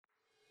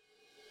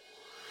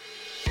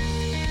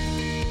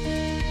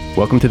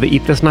Welcome to the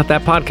Eat This Not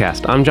That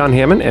podcast. I'm John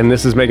Hammond, and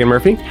this is Megan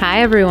Murphy.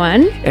 Hi,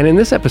 everyone. And in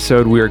this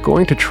episode, we are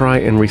going to try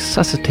and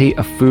resuscitate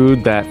a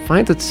food that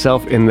finds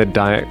itself in the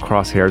diet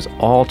crosshairs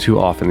all too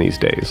often these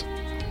days.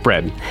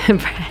 Bread.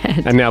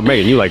 Bread. And now,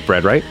 Megan, you like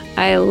bread, right?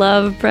 I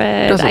love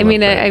bread.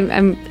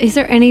 Bread. Is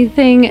there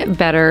anything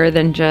better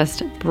than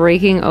just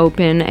breaking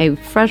open a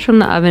fresh from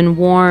the oven,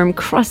 warm,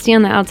 crusty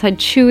on the outside,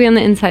 chewy on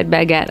the inside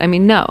baguette? I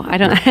mean, no, I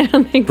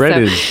don't think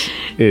bread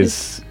so.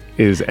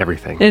 is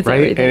everything, it's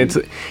right?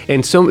 Everything.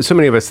 And so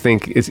many of us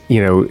think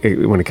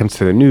when it comes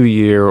to the new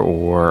year,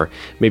 or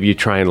maybe you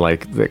try and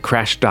like the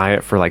crash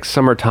diet for like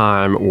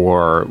summertime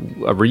or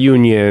a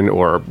reunion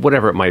or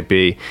whatever it might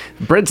be,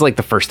 bread's like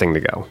the first thing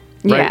to go.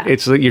 Right? Yeah.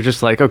 It's you're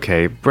just like,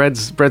 okay,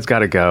 bread's got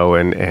to go,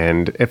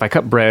 and if I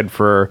cut bread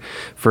for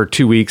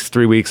 2 weeks,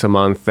 3 weeks, a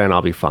month, then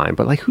I'll be fine.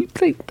 But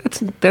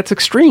that's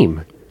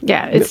extreme.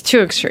 Yeah, it's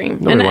too extreme.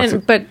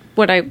 But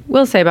what I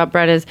will say about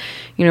bread is,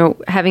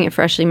 having it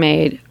freshly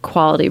made,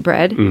 quality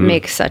bread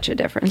makes such a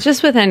difference.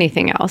 Just with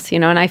anything else,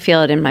 and I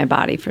feel it in my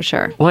body for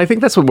sure. Well, I think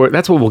that's what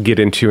we'll get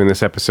into in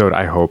this episode.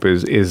 I hope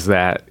is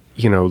that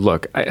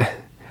look.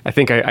 I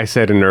think I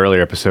said in an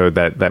earlier episode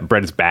that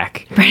bread is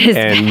back. Bread is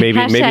back.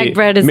 Hashtag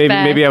bread is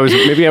back. Maybe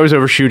I was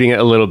overshooting it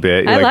a little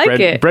bit. I like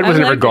it. Bread was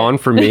never gone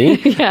for me,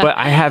 yeah. But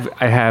I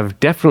have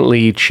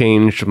definitely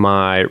changed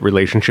my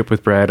relationship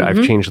with bread.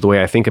 I've changed the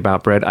way I think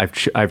about bread.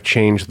 I've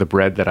changed the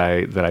bread that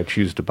I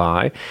choose to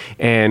buy,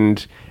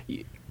 and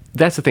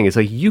that's the thing. It's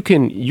like you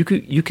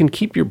can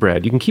keep your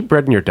bread. You can keep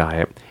bread in your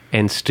diet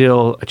and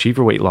still achieve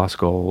your weight loss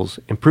goals,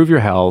 improve your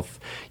health.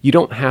 You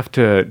don't have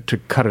to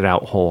cut it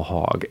out whole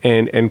hog.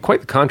 And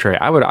quite the contrary,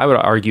 I would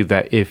argue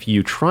that if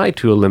you try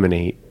to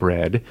eliminate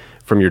bread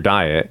from your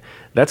diet,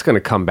 that's going to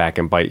come back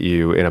and bite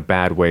you in a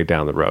bad way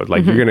down the road.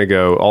 Like you're going to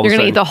go all you're of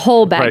a sudden. You're going to eat the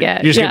whole baguette.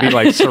 Right, you're just going to be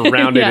like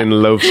surrounded in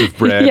loaves of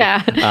bread.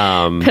 Yeah.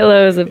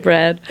 Pillows of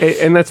bread.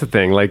 And that's the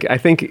thing. Like I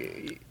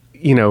think,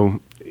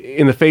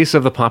 in the face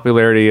of the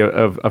popularity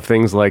of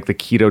things like the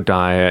keto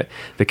diet,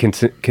 the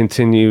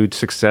continued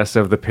success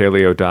of the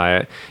paleo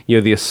diet,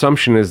 the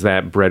assumption is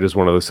that carbs is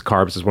one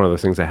of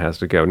those things that has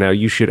to go. Now,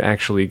 you should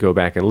actually go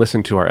back and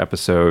listen to our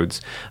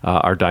episodes,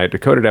 our Diet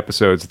Decoded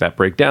episodes that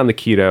break down the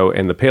keto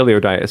and the paleo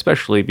diet,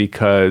 especially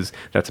because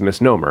that's a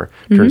misnomer.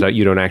 Turns out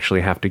you don't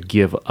actually have to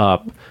give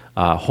up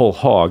whole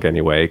hog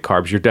anyway.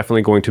 Carbs, you're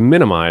definitely going to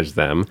minimize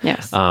them.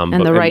 Yes,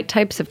 and the right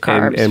types of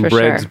carbs, and for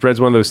bread's, sure. Bread's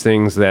one of those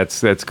things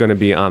that's going to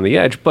be on the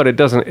edge, but it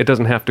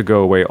doesn't have to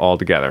go away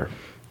altogether.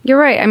 You're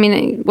right. I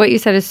mean, what you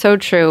said is so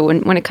true.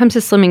 When it comes to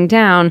slimming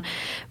down,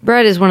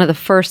 bread is one of the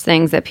first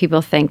things that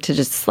people think to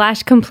just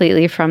slash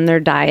completely from their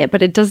diet,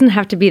 but it doesn't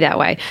have to be that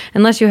way.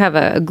 Unless you have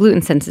a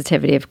gluten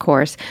sensitivity, of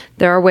course.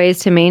 There are ways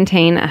to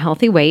maintain a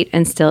healthy weight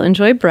and still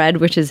enjoy bread,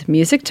 which is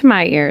music to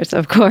my ears,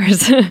 of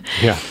course.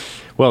 Yeah.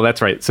 Well,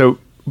 that's right. So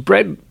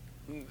bread,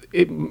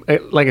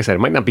 like I said, it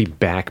might not be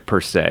back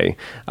per se,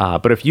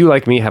 but if you,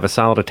 like me, have a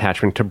solid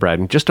attachment to bread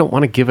and just don't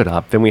want to give it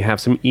up, then we have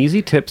some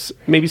easy tips,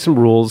 maybe some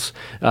rules,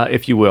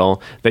 if you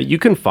will, that you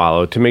can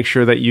follow to make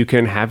sure that you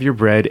can have your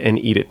bread and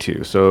eat it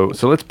too. So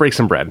let's break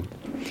some bread.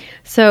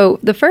 So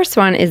the first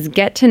one is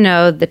get to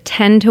know the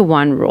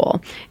 10-to-1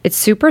 rule. It's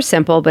super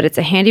simple, but it's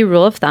a handy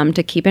rule of thumb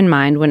to keep in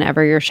mind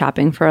whenever you're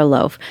shopping for a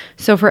loaf.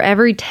 So for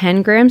every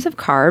 10 grams of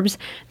carbs,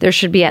 there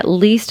should be at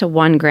least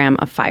 1 gram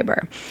of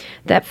fiber.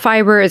 That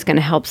fiber is going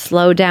to help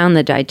slow down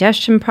the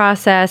digestion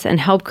process and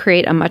help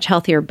create a much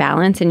healthier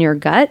balance in your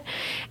gut.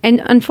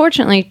 And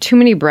unfortunately, too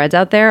many breads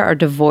out there are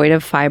devoid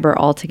of fiber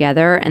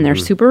altogether, and they're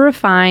super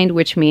refined,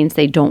 which means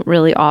they don't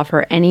really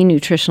offer any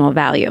nutritional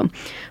value.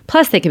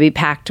 Plus, they can be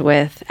packed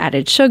with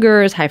added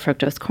sugars, high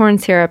fructose corn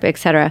syrup,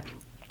 etc.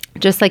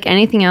 Just like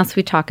anything else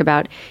we talk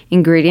about,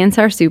 ingredients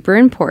are super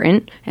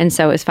important, and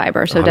so is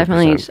fiber. So 100%.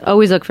 Definitely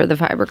always look for the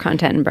fiber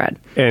content in bread.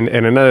 And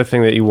another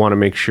thing that you want to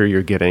make sure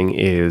you're getting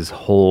is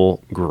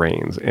whole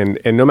grains. And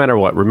no matter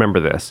what,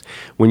 remember this.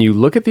 When you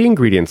look at the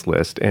ingredients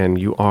list,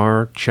 and you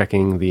are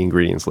checking the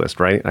ingredients list,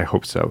 right? I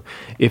hope so.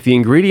 If the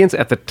ingredients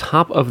at the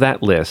top of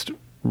that list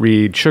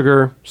read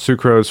sugar,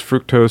 sucrose,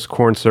 fructose,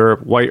 corn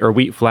syrup, white or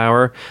wheat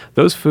flour,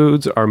 those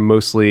foods are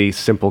mostly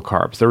simple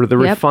carbs. They're the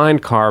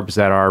refined carbs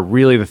that are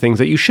really the things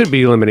that you should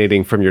be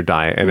eliminating from your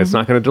diet. And it's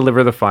not going to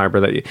deliver the fiber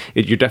that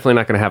you're definitely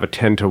not going to have a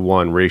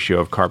 10-to-1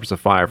 ratio of carbs to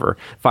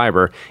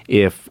fiber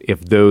if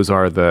those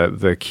are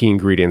the key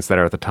ingredients that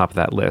are at the top of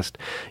that list.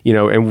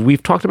 And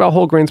we've talked about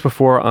whole grains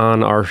before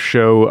on our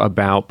show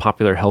about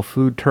popular health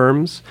food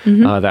terms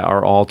that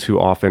are all too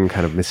often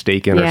kind of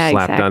mistaken or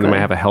slapped on. They might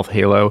have a health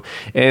halo.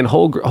 And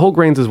whole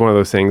grains is one of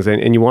those things,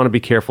 and you want to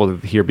be careful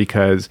here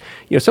because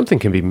something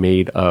can be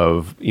made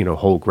of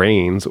whole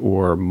grains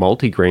or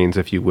multigrains,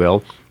 if you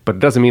will, but it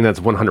doesn't mean that's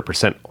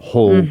 100%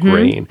 whole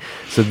grain.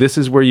 So this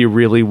is where you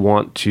really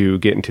want to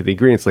get into the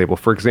ingredients label.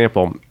 For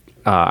example,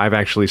 I've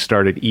actually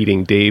started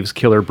eating Dave's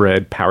Killer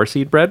Bread Power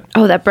Seed bread.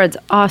 Oh, that bread's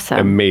awesome!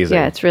 Amazing.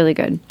 Yeah, it's really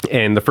good.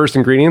 And the first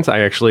ingredients, I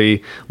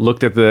actually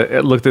looked at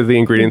the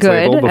ingredients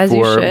label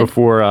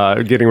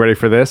before getting ready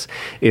for this.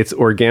 It's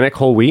organic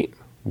whole wheat,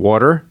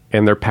 water,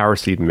 and their power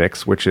seed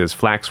mix, which is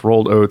flax,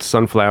 rolled oats,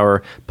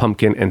 sunflower,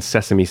 pumpkin, and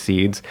sesame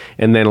seeds,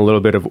 and then a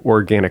little bit of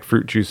organic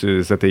fruit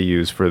juices that they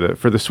use for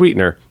the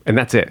sweetener, and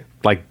that's it.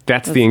 Like,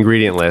 that's the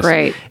ingredient list.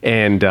 Great.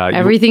 And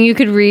everything you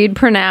could read,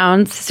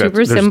 pronounce,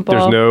 super simple.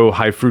 There's no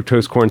high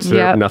fructose corn syrup,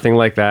 Yep. nothing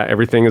like that.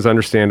 Everything is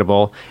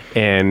understandable.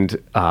 And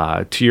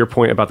to your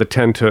point about the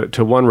 10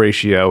 to 1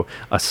 ratio,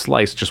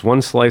 just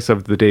one slice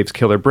of the Dave's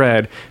Killer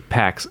bread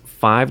packs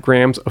 5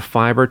 grams of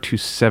fiber to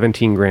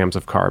 17 grams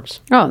of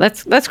carbs. Oh,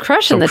 that's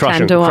crushing the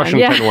 10 to 1. Crushing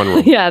Yeah. 10 to 1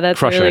 rule. Yeah, that's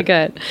Crushing really it.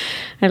 good.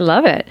 I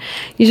love it.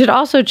 You should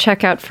also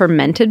check out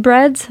fermented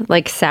breads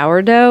like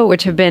sourdough,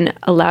 which have been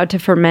allowed to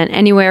ferment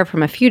anywhere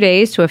from a few days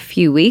to a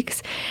few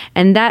weeks.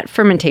 And that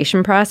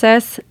fermentation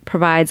process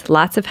provides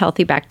lots of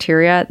healthy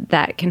bacteria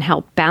that can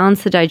help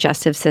balance the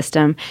digestive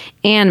system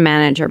and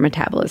manage your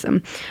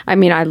metabolism. I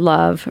mean, I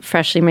love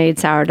freshly made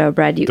sourdough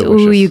bread.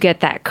 You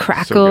get that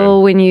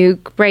crackle when you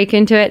break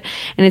into it.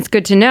 And it's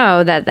good to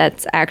know that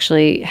that's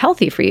actually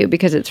healthy for you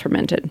because it's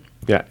fermented.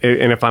 Yeah,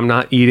 and if I'm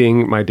not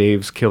eating my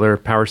Dave's Killer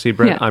Power Seed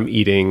bread, Yeah. I'm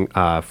eating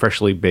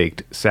freshly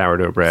baked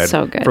sourdough bread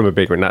So good. from a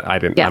bakery.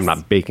 Yes. I'm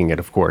not baking it,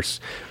 of course.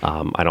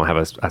 I don't have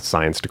a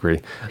science degree,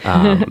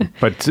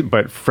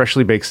 but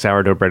freshly baked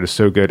sourdough bread is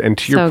so good. And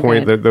to your So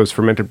point, good. those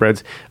fermented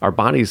breads, our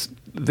bodies,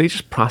 they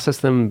just process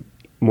them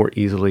more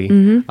easily.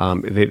 They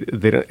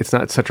don't, it's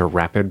not such a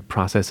rapid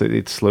process.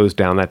 It slows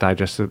down that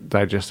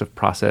digestive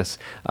process,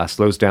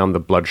 slows down the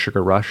blood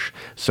sugar rush.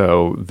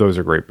 So those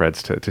are great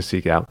breads to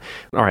seek out.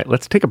 All right,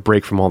 let's take a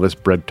break from all this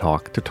bread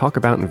talk to talk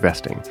about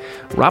investing.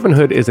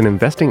 Robinhood is an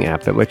investing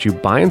app that lets you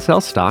buy and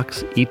sell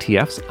stocks,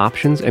 ETFs,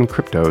 options, and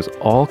cryptos,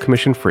 all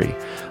commission-free.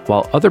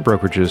 While other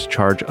brokerages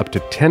charge up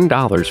to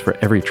 $10 for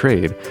every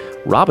trade,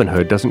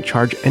 Robinhood doesn't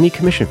charge any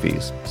commission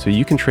fees, so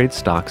you can trade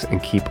stocks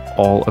and keep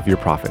all of your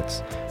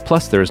profits.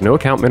 Plus, there is no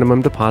account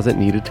minimum deposit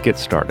needed to get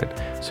started,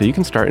 so you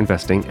can start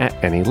investing at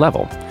any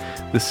level.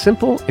 The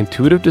simple,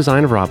 intuitive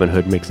design of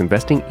Robinhood makes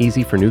investing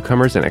easy for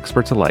newcomers and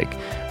experts alike.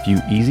 View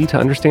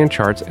easy-to-understand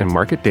charts and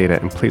market data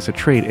and place a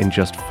trade in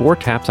just 4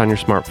 taps on your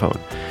smartphone.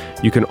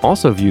 You can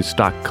also view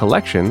stock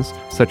collections,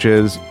 such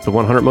as the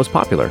 100 most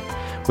popular.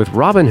 With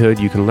Robinhood,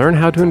 you can learn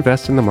how to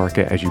invest in the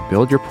market as you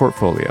build your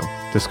portfolio,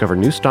 discover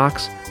new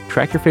stocks,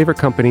 track your favorite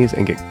companies,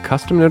 and get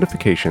custom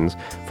notifications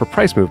for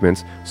price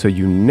movements so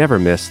you never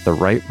miss the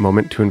right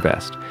moment to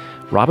invest.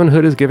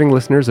 Robinhood is giving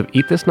listeners of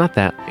Eat This Not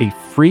That a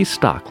free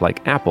stock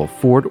like Apple,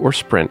 Ford, or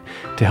Sprint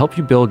to help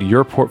you build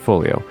your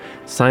portfolio.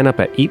 Sign up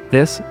at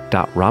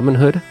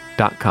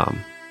eatthis.robinhood.com.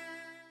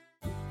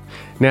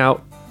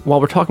 Now,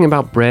 while we're talking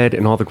about bread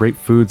and all the great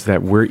foods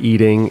that we're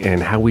eating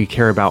and how we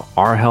care about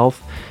our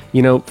health,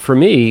 you know, for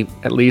me,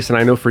 at least, and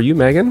I know for you,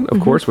 Megan, of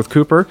course, with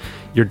Cooper,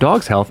 your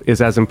dog's health is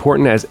as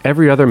important as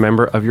every other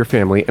member of your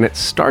family, and it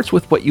starts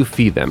with what you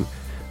feed them.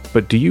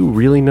 But do you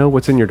really know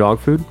what's in your dog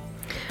food?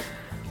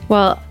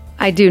 Well,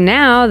 I do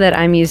now that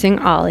I'm using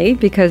Ollie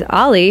because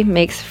Ollie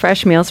makes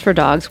fresh meals for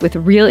dogs with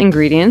real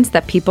ingredients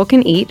that people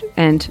can eat.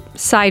 And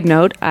side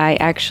note, I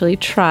actually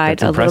tried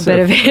That's a little bit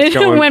of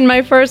impressive. it when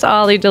my first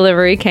Ollie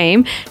delivery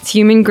came. It's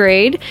human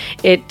grade.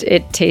 It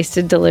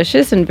tasted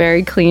delicious and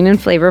very clean and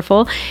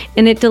flavorful.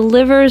 And it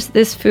delivers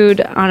this food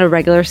on a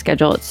regular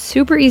schedule. It's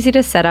super easy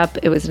to set up.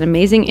 It was an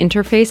amazing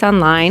interface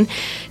online.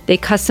 They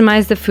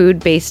customize the food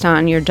based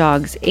on your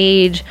dog's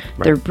age,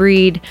 their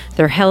breed,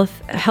 their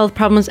health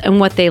problems, and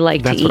what they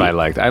like to eat. That's what I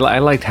liked. I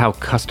liked how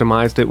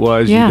customized it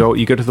was. Yeah.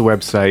 You go to the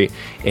website,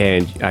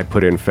 and I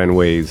put in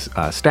Fenway's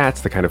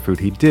stats, the kind of food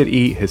he did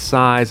eat, his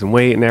size and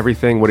weight and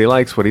everything, what he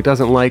likes, what he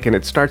doesn't like, and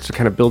it starts to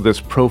kind of build this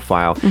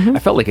profile. I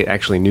felt like it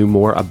actually knew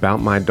more about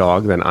my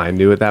dog than I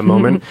knew at that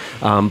moment.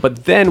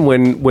 But then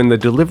when the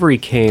delivery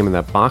came and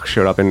that box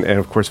showed up, and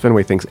of course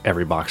Fenway thinks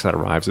every box that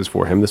arrives is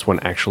for him. This one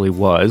actually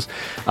was.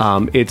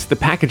 The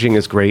packaging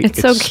is great. It's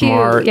so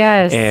smart, cute,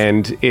 yes.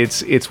 and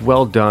it's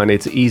well done.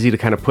 It's easy to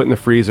kind of put in the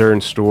freezer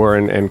and store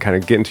and kind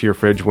of get into your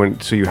fridge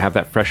so you have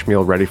that fresh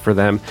meal ready for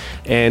them.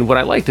 And what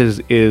I liked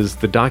is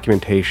the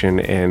documentation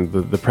and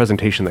the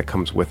presentation that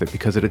comes with it,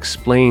 because it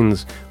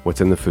explains what's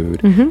in the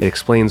food. It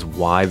explains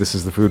why this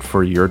is the food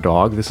for your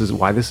dog. This is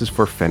why this is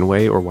for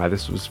Fenway, or why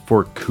this was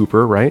for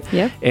Cooper, right?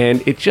 Yep.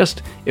 And it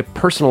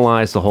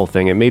personalized the whole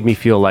thing. It made me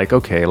feel like,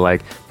 okay,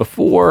 like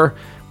before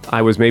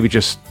I was maybe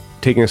just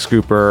taking a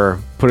scooper,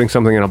 putting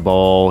something in a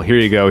bowl, here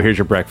you go, here's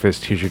your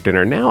breakfast, here's your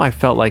dinner. Now I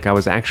felt like I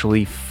was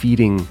actually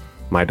feeding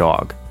my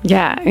dog.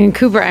 Yeah, and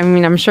Cooper, I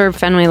mean, I'm sure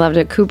Fenway loved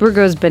it. Cooper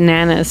goes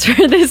bananas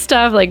for this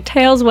stuff, like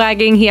tails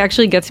wagging. He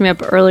actually gets me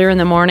up earlier in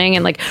the morning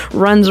and like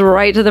runs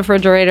right to the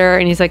refrigerator,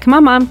 and he's like,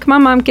 come on,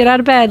 mom, get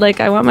out of bed. Like,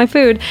 I want my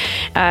food.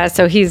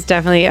 So he's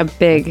definitely a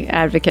big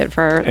advocate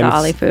for the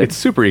Ollie food. It's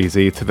super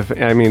easy.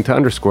 To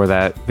underscore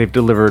that, they've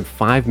delivered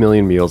 5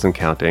 million meals and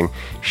counting.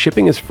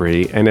 Shipping is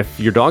free, and if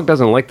your dog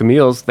doesn't like the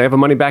meals, they have a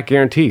money-back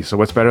guarantee. So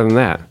what's better than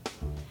that?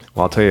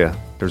 Well, I'll tell you,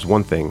 there's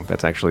one thing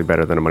that's actually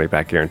better than a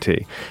money-back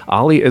guarantee.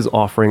 Ollie is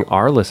offering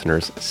our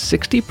listeners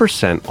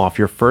 60% off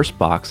your first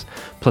box,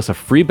 plus a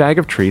free bag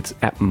of treats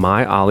at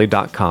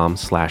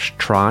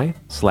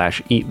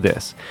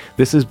myollie.com/try/eatthis.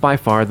 This is by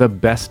far the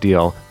best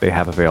deal they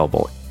have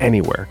available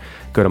anywhere.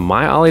 Go to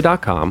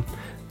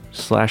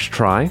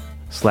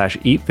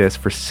myollie.com/try/eat this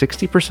for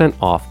 60%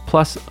 off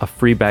plus a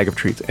free bag of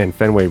treats. And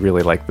Fenway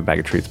really liked the bag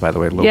of treats, by the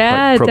way. Little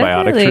probiotic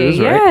definitely. treats,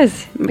 right?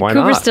 Yes. Why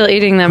Cooper's not? still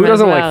eating them. Who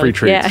doesn't as like well. free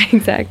treats? Yeah,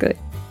 exactly.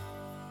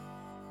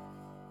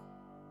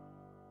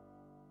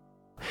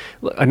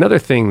 Another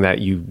thing that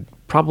you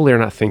probably are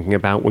not thinking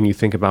about when you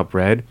think about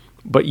bread,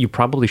 but you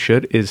probably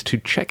should, is to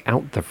check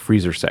out the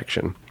freezer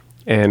section.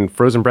 And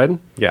frozen bread,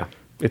 yeah,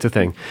 it's a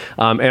thing.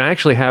 And I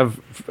actually have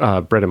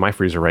bread in my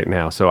freezer right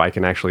now, so I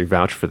can actually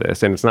vouch for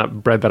this. And it's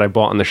not bread that I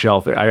bought on the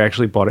shelf. I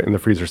actually bought it in the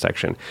freezer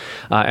section.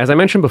 As I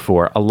mentioned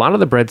before, a lot of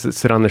the breads that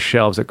sit on the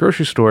shelves at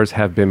grocery stores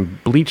have been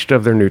bleached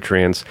of their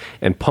nutrients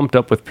and pumped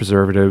up with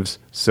preservatives,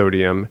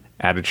 sodium,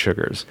 added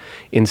sugars.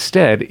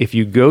 Instead, if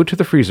you go to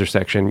the freezer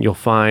section, you'll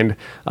find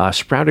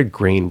sprouted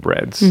grain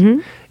breads.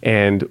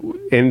 And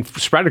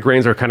sprouted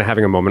grains are kind of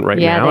having a moment right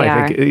now.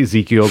 I think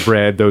Ezekiel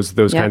bread, those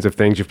kinds of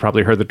things. You've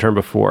probably heard the term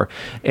before.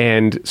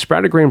 And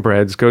sprouted grain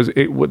breads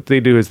what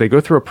they do is they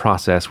go through a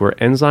process where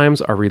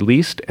enzymes are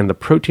released and the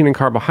protein and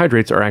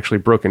carbohydrates are actually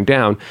broken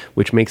down,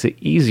 which makes it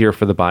easier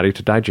for the body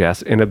to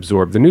digest and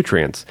absorb the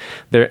nutrients.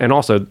 And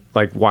also,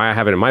 like, why I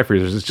have it in my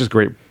freezer is it's just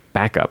great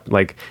backup.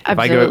 Like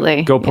Absolutely. if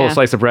I go pull a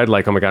slice of bread,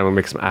 like, oh my God, I'm gonna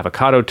make some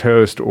avocado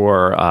toast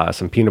or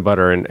some peanut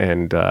butter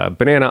and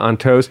banana on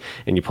toast,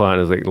 and you pull out,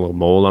 there's like a little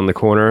mold on the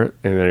corner,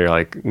 and then you're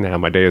like, now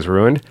my day is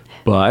ruined.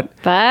 But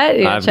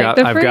I've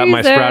got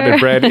my sprouted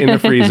bread in the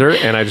freezer,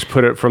 and I just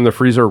put it from the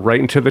freezer right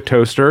into the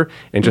toaster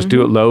and just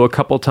do it low a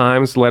couple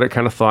times, let it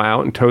kind of thaw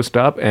out and toast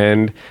up,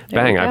 and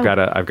bang, I've got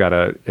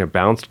a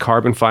balanced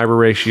carb and fiber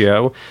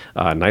ratio,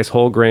 nice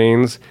whole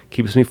grains,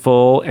 keeps me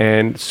full,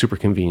 and super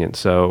convenient.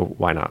 So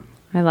why not?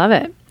 I love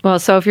it. Well,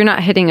 so if you're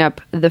not hitting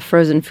up the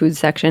frozen food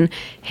section,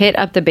 hit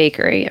up the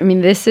bakery. I mean,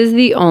 this is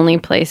the only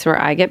place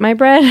where I get my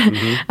bread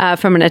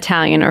from an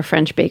Italian or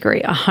French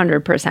bakery,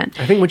 100%.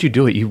 I think once you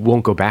do it, you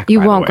won't go back.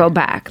 You won't go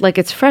back. Like,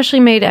 it's freshly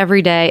made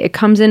every day. It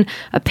comes in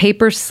a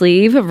paper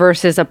sleeve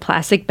versus a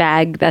plastic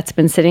bag that's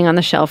been sitting on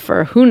the shelf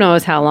for who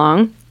knows how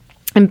long.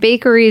 And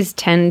bakeries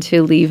tend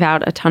to leave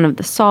out a ton of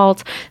the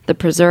salt, the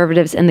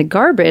preservatives, and the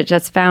garbage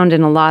that's found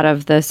in a lot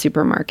of the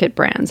supermarket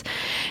brands.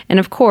 And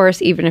of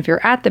course, even if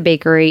you're at the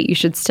bakery, you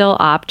should still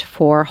opt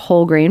for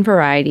whole grain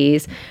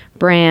varieties,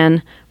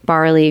 bran,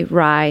 barley,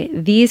 rye.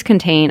 These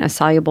contain a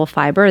soluble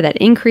fiber that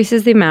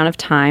increases the amount of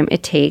time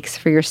it takes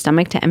for your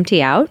stomach to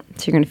empty out.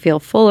 So you're going to feel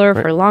fuller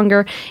for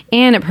longer,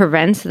 and it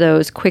prevents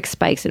those quick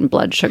spikes in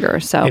blood sugar.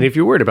 So, and if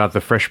you're worried about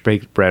the fresh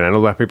baked bread, I know a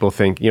lot of people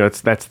think,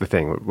 that's the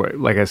thing.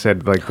 Like I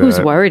said,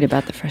 who's worried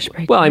about the fresh baked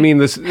bread? Well, I mean,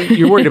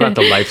 you're worried about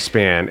the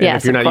lifespan. And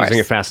yes, if you're not using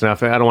it fast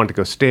enough, I don't want it to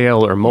go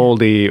stale or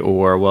moldy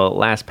or, it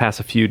lasts past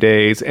a few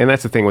days. And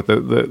that's the thing with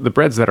the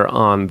breads that are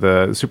on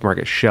the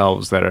supermarket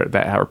shelves that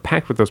are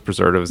packed with those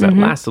preservatives that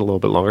last a little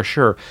bit longer.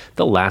 Sure,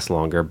 they'll last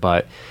longer,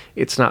 but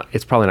it's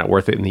probably not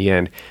worth it in the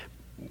end.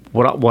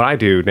 What I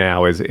do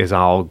now is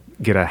I'll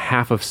get a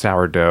half of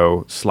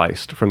sourdough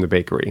sliced from the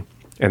bakery,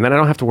 and then I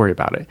don't have to worry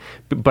about it.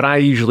 But I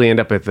usually end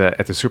up at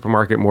the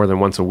supermarket more than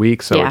once a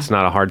week, so it's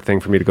not a hard thing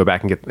for me to go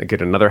back and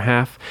get another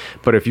half.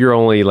 But if you're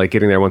only like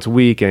getting there once a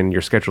week and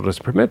your schedule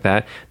doesn't permit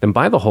that, then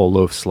buy the whole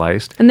loaf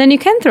sliced, and then you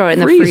can throw it in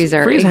the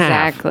freezer.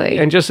 Exactly,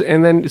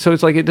 and then so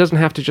it's like it doesn't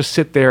have to just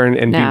sit there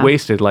and be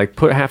wasted. Like,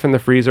 put half in the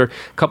freezer,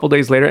 a couple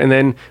days later, and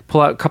then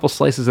pull out a couple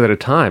slices at a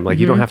time. Like,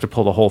 you don't have to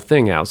pull the whole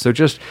thing out. So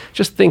just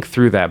think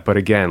through that. But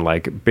again,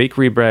 like,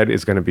 bakery bread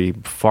is going to be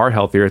far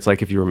healthier. It's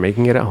like if you were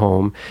making it at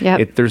home.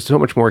 There's so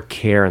much more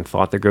care and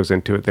thought that goes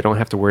into it. They don't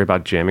have to worry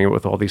about jamming it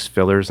with all these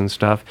fillers and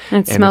stuff.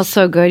 And it smells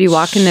so good. You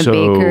walk in the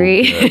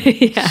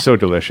bakery. So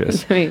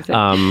delicious. It's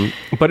amazing.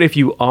 But if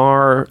you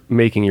are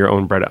making your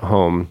own bread at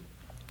home,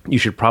 you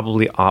should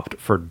probably opt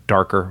for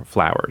darker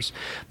flours.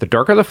 The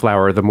darker the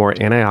flour, the more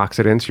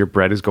antioxidants your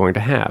bread is going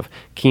to have.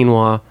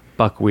 Quinoa,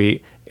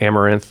 buckwheat,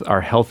 amaranth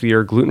are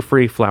healthier,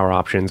 gluten-free flour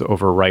options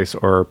over rice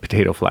or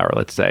potato flour,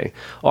 let's say.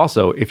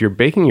 Also, if you're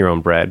baking your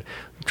own bread,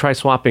 try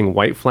swapping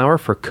white flour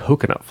for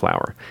coconut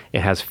flour. It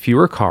has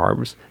fewer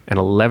carbs and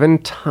 11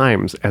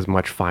 times as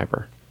much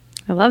fiber.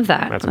 I love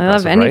that. That's I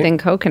love anything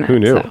coconut. Who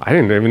knew? So. I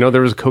didn't even know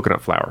there was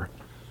coconut flour.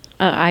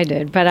 I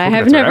did, but Coconuts I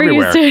have never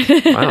used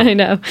it. Wow. I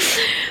know.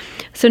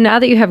 So now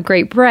that you have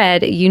great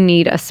bread, you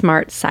need a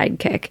smart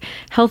sidekick.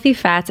 Healthy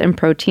fats and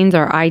proteins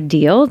are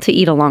ideal to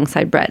eat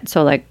alongside bread.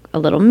 So like a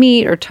little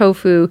meat or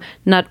tofu,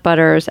 nut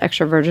butters,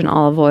 extra virgin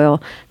olive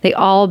oil, they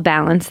all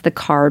balance the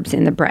carbs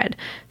in the bread.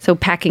 So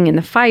packing in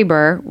the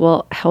fiber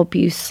will help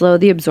you slow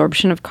the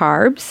absorption of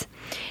carbs,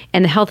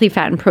 and the healthy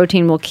fat and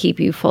protein will keep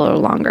you fuller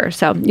longer.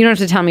 So you don't have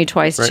to tell me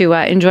twice to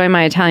enjoy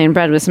my Italian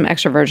bread with some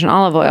extra virgin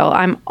olive oil.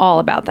 I'm all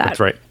about that. That's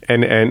right.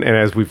 And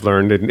as we've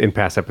learned in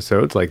past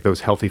episodes, like, those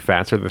healthy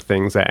fats are the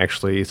things that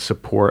actually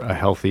support a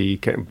healthy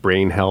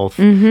brain health,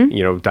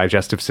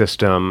 digestive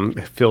system,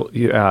 fill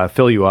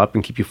you up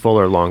and keep you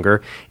fuller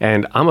longer.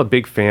 And I'm a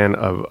big fan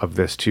of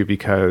this too,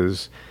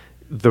 because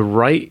the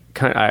right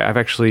kind, I've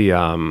actually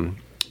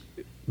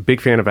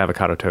big fan of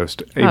avocado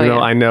toast. Even though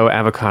I know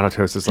avocado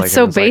toast is like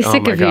so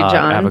basic of you,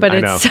 John, but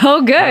it's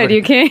so good.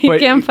 You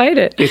can't fight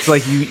it. It's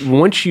like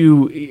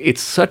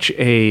it's such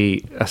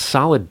a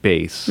solid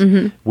base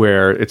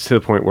where it's to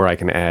the point where I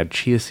can add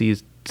chia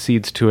seeds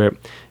to it.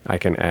 I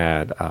can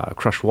add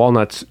crushed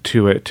walnuts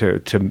to it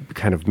to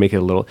kind of make it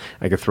a little.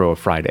 I could throw a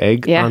fried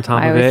egg on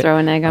top of it. I always throw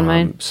an egg on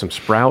mine. Some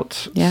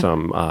sprouts,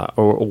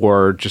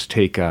 or just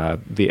take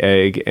the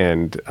egg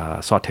and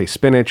saute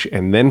spinach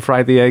and then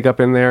fry the egg up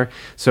in there.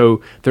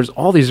 So there's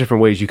all these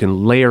different ways you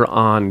can layer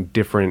on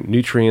different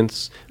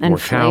nutrients, and more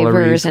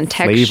flavors calories, and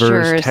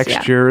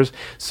textures.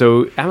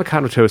 So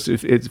avocado toast,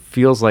 it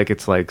feels like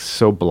it's like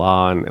so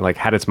blah and like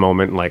had its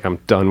moment. And like I'm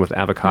done with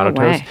avocado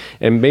toast,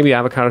 and maybe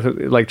avocado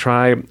like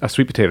try a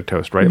sweet potato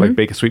toast, right? Like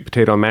bake a sweet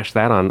potato and mash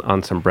that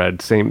on some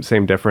bread.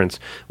 Same difference.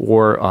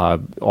 Or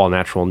all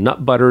natural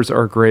nut butters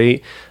are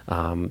great.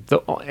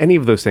 Any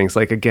of those things.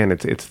 Like again,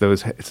 it's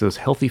those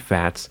healthy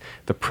fats,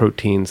 the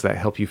proteins that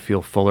help you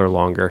feel fuller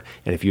longer.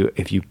 And if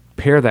you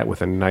pair that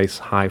with a nice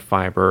high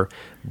fiber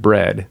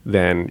bread,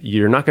 then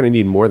you're not going to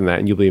need more than that,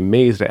 and you'll be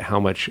amazed at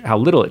how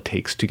little it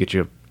takes to get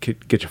you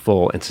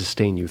full and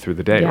sustain you through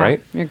the day.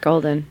 Right? You're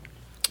golden.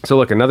 So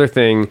look, another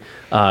thing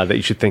that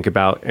you should think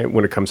about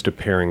when it comes to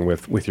pairing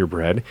with your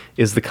bread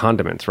is the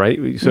condiments, right?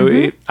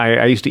 So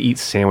I used to eat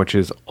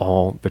sandwiches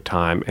all the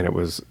time, and it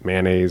was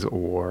mayonnaise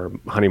or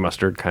honey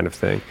mustard kind of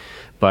thing.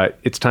 But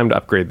it's time to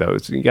upgrade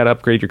those. You got to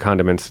upgrade your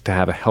condiments to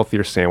have a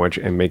healthier sandwich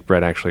and make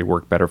bread actually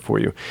work better for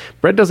you.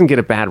 Bread doesn't get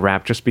a bad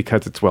rap just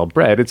because it's well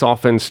bred. It's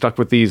often stuck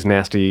with these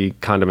nasty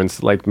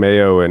condiments like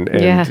mayo and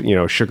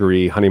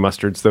sugary honey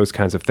mustards, those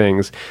kinds of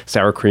things.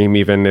 Sour cream,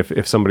 even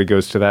if somebody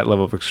goes to that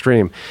level of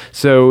extreme.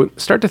 So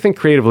start to think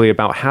creatively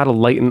about how to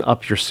lighten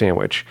up your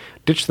sandwich.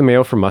 Ditch the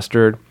mayo for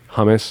mustard,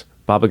 hummus,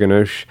 baba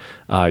ganoush,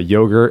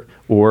 yogurt,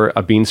 or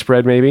a bean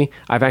spread maybe.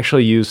 I've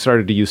actually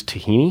started to use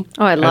tahini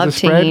as a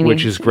spread, tahini.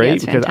 which is great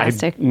because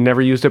I've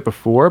never used it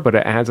before, but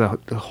it adds a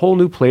whole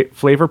new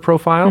flavor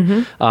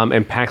profile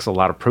and packs a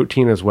lot of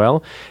protein as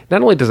well.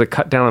 Not only does it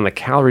cut down on the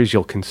calories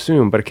you'll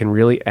consume, but it can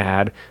really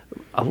add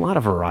a lot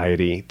of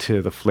variety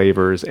to the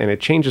flavors, and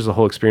it changes the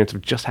whole experience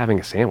of just having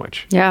a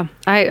sandwich. Yeah,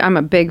 I'm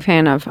a big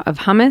fan of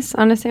hummus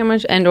on a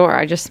sandwich, or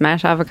I just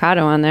smash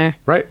avocado on there.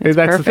 Right, that's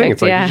perfect. The thing.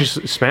 It's like you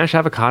just smash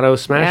avocado,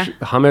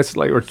 hummus,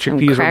 like or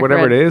chickpeas or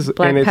whatever it is,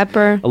 black and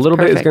pepper. A little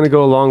bit is going to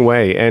go a long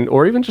way,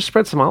 or even just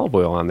spread some olive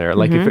oil on there.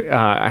 Like if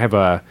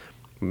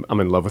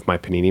I'm in love with my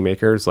panini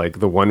makers, like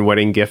the one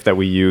wedding gift that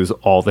we use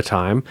all the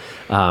time,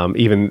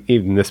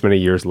 even this many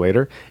years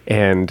later,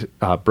 and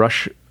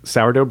brush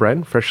sourdough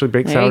bread, freshly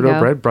baked sourdough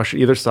bread, brush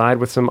either side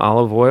with some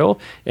olive oil,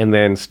 and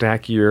then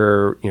stack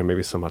your,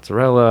 maybe some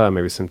mozzarella,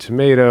 maybe some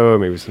tomato,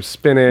 maybe some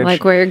spinach.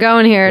 Like where you're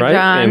going here, right?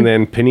 John. And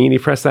then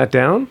panini press that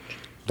down.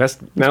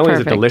 Not only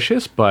is it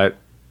delicious, but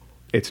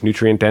it's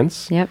nutrient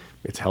dense. Yep.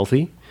 It's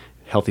healthy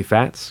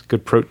fats,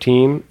 good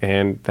protein,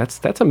 and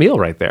that's a meal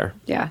right there.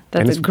 Yeah,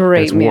 that's a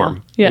great meal.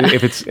 Warm. Yeah.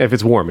 If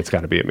it's warm, it's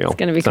got to be a meal. It's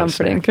going to be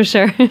comforting for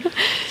sure.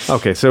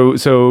 Okay,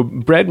 so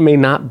bread may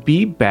not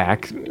be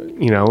back.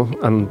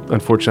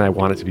 Unfortunately, I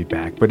want it to be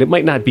back, but it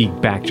might not be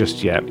back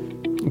just yet.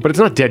 But it's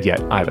not dead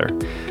yet either.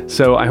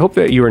 So I hope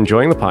that you're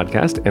enjoying the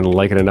podcast and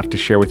like it enough to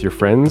share with your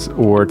friends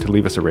or to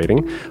leave us a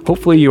rating.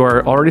 Hopefully you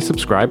are already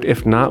subscribed.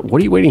 If not,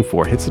 what are you waiting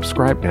for? Hit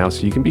subscribe now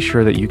so you can be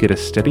sure that you get a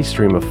steady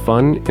stream of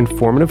fun,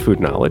 informative food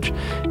knowledge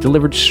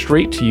delivered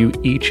straight to you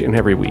each and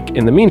every week.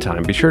 In the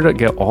meantime, be sure to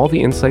get all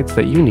the insights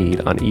that you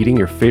need on eating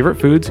your favorite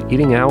foods,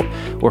 eating out,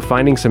 or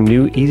finding some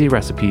new easy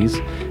recipes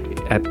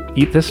at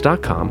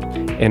eatthis.com,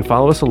 and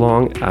follow us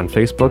along on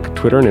Facebook,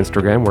 Twitter, and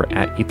Instagram. We're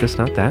at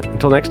eatthisnotthat.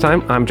 Until next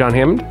time, I'm John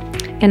Hammond.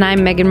 And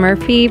I'm Megan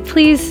Murphy.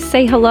 Please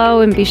say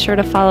hello and be sure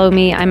to follow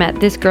me. I'm at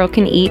This Girl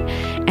Can Eat.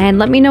 And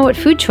let me know what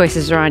food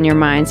choices are on your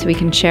mind so we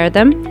can share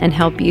them and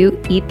help you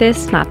eat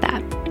this, not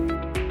that.